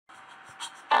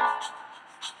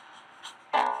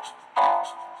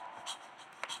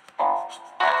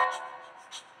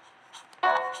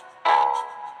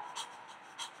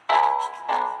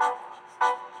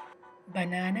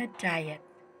Banana Diet.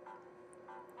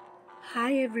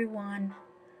 Hi everyone,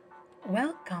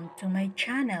 welcome to my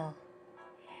channel,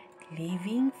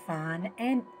 Living Fun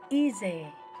and Easy.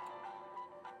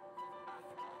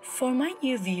 For my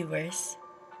new viewers,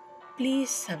 please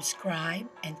subscribe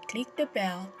and click the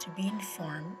bell to be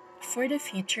informed for the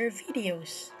future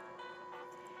videos.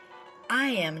 I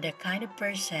am the kind of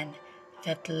person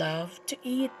that love to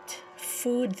eat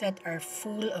food that are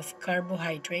full of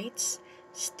carbohydrates,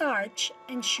 starch,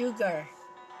 and sugar.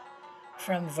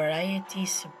 From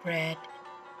varieties of bread,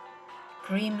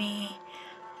 creamy,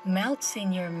 melts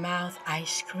in your mouth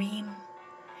ice cream,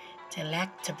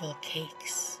 delectable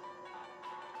cakes.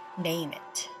 Name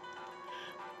it.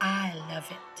 I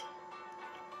love it.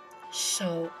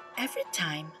 So every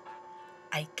time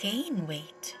I gain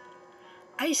weight,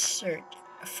 I search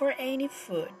for any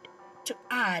food to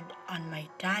add on my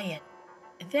diet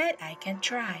that I can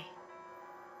try.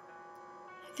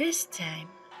 This time,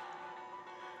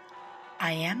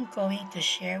 I am going to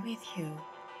share with you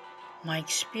my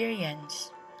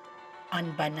experience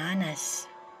on bananas.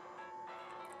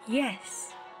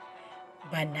 Yes,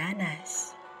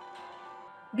 bananas.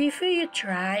 Before you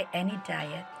try any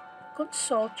diet,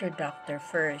 consult your doctor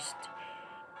first,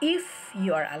 if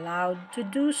you are allowed to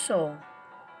do so.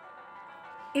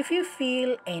 If you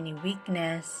feel any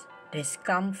weakness,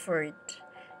 discomfort,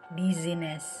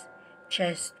 dizziness,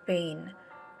 chest pain,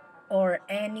 or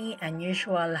any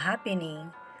unusual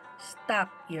happening, stop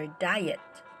your diet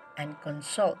and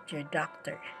consult your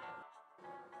doctor.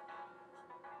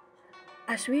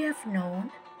 As we have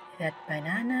known that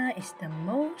banana is the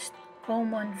most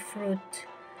common fruit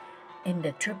in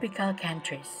the tropical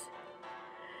countries.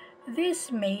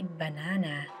 This made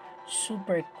banana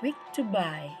super quick to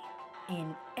buy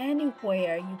in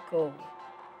anywhere you go,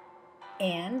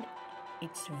 and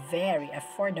it's very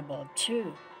affordable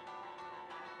too.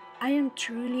 I am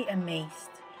truly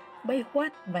amazed by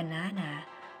what banana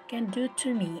can do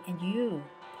to me and you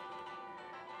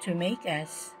to make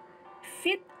us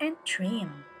fit and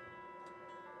trim.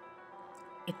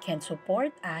 It can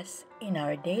support us in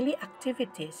our daily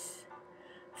activities,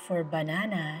 for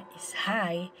banana is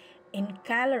high in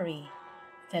calorie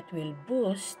that will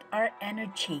boost our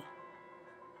energy.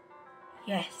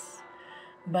 Yes,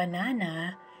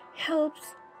 banana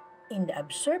helps in the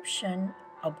absorption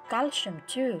of calcium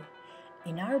too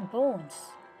in our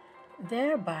bones,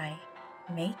 thereby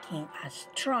making us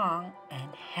strong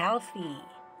and healthy.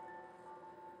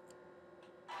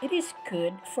 It is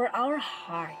good for our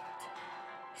heart,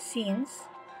 since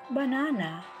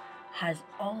banana has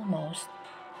almost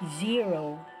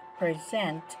 0%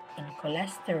 in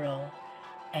cholesterol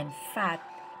and fat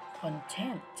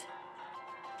content.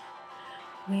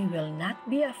 We will not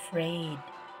be afraid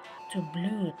to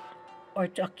bloat or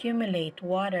to accumulate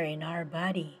water in our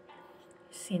body,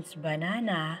 since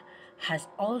banana has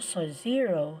also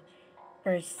 0%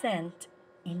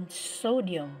 in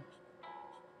sodium.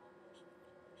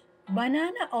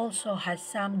 Banana also has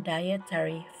some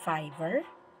dietary fiber,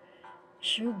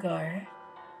 sugar,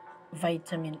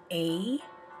 vitamin A,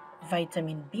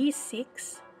 vitamin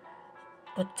B6,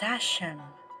 potassium,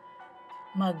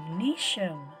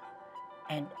 magnesium,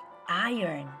 and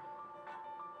iron.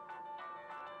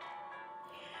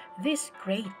 This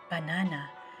great banana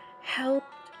helped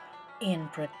in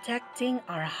protecting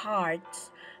our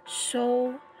hearts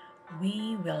so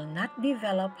we will not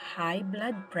develop high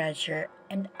blood pressure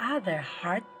and other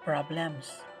heart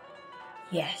problems.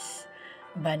 Yes,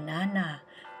 banana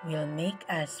will make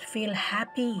us feel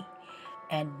happy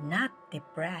and not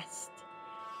depressed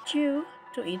due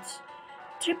to its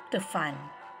tryptophan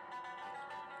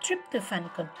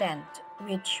content,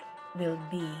 which will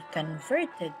be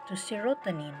converted to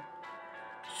serotonin,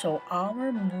 so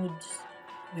our moods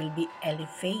will be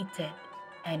elevated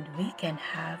and we can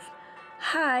have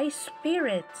high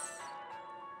spirits.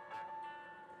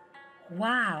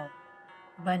 Wow,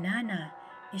 banana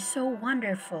is so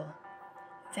wonderful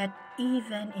that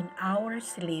even in our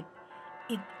sleep,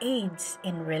 it aids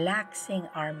in relaxing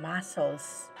our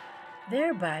muscles,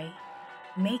 thereby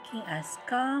making us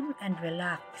calm and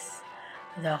relax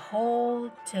the whole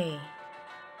day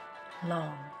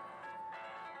long.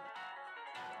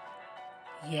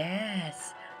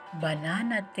 Yes,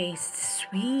 banana tastes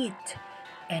sweet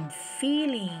and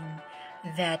filling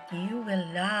that you will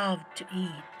love to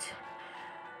eat.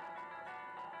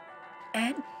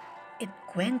 And it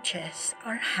quenches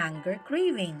our hunger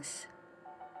cravings.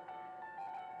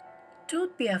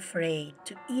 Don't be afraid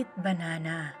to eat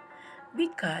banana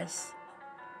because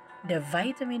the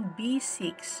vitamin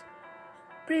B6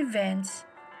 prevents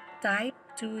type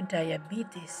 2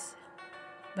 diabetes,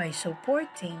 by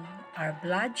supporting our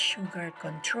blood sugar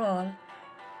control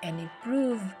and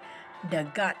improve the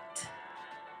gut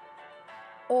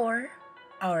or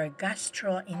our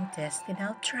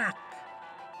gastrointestinal tract,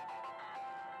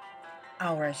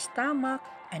 our stomach,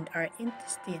 and our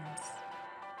intestines.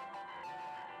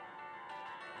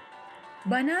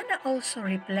 Banana also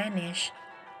replenish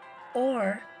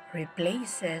or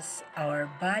replaces our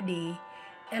body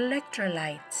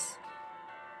electrolytes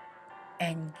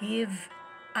and give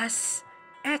us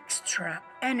extra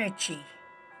energy.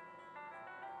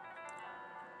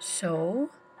 So,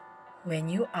 when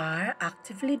you are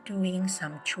actively doing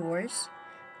some chores,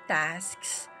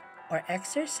 tasks, or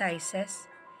exercises,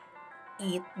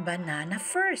 eat banana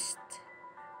first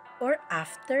or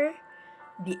after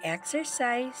the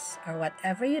exercise or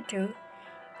whatever you do,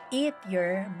 eat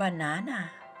your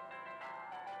banana.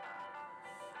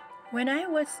 When I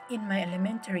was in my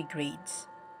elementary grades,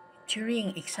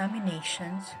 during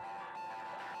examinations,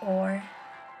 or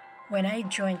when I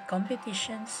joined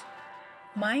competitions,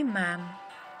 my mom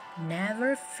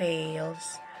never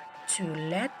fails to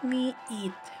let me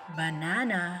eat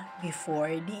banana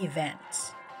before the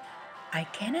events. I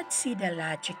cannot see the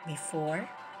logic before.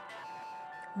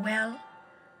 Well,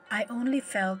 I only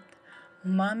felt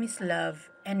mommy's love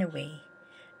anyway,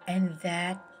 and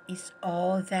that is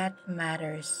all that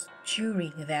matters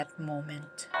during that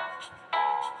moment.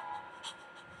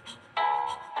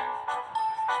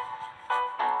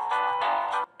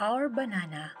 Our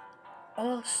banana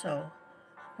also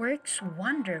works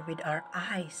wonder with our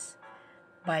eyes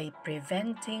by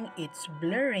preventing its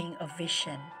blurring of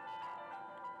vision.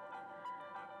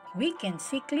 We can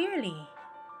see clearly.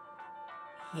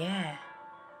 Yeah.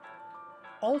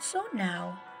 Also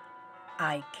now,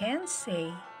 I can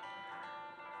say,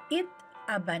 eat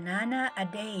a banana a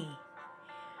day.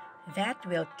 That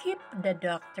will keep the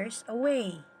doctors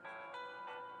away.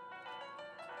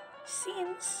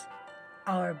 Since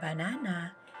our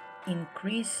banana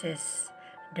increases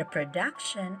the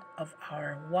production of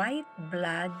our white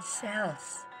blood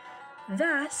cells,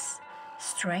 thus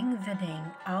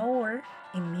strengthening our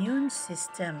immune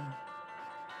system,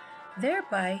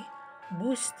 thereby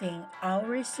boosting our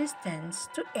resistance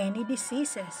to any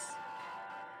diseases.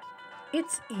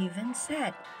 It's even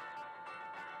said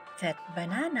that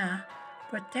banana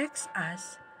protects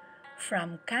us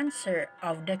from cancer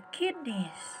of the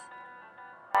kidneys.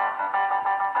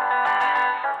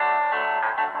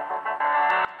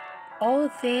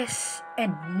 All this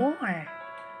and more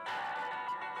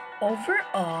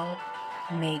overall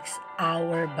makes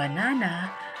our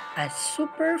banana a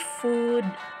superfood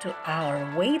to our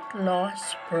weight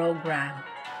loss program.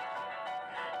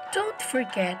 Don't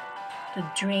forget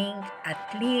to drink at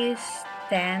least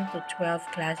 10 to 12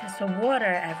 glasses of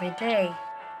water every day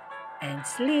and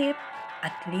sleep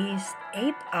at least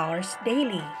 8 hours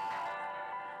daily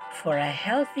for a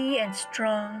healthy and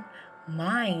strong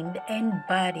mind and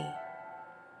body.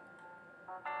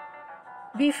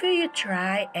 Before you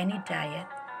try any diet,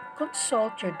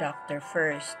 consult your doctor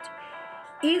first,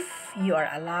 if you are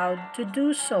allowed to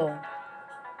do so.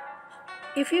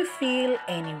 If you feel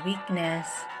any weakness,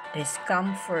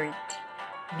 discomfort,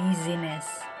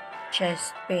 dizziness,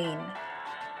 chest pain,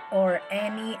 or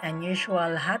any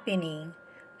unusual happening,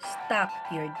 stop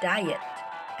your diet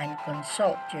and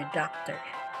consult your doctor.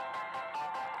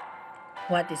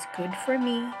 What is good for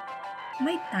me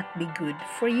might not be good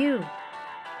for you.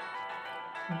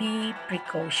 Be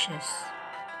precautious.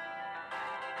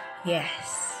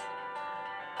 Yes,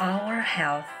 our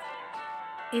health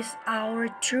is our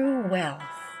true wealth.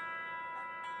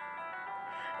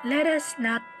 Let us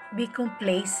not be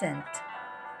complacent.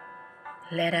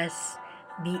 Let us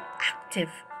be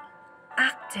active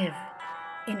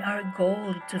in our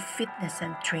goal to fitness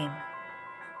and trim.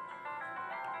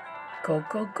 Go,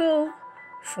 go, go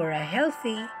for a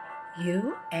healthy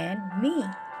you and me.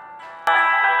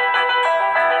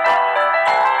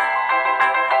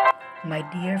 My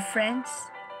dear friends,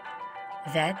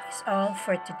 that is all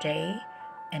for today,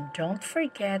 and don't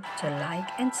forget to like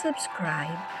and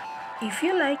subscribe if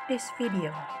you like this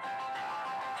video.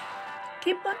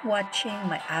 Keep on watching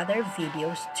my other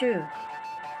videos too.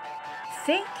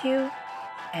 Thank you,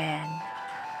 and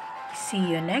see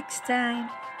you next time.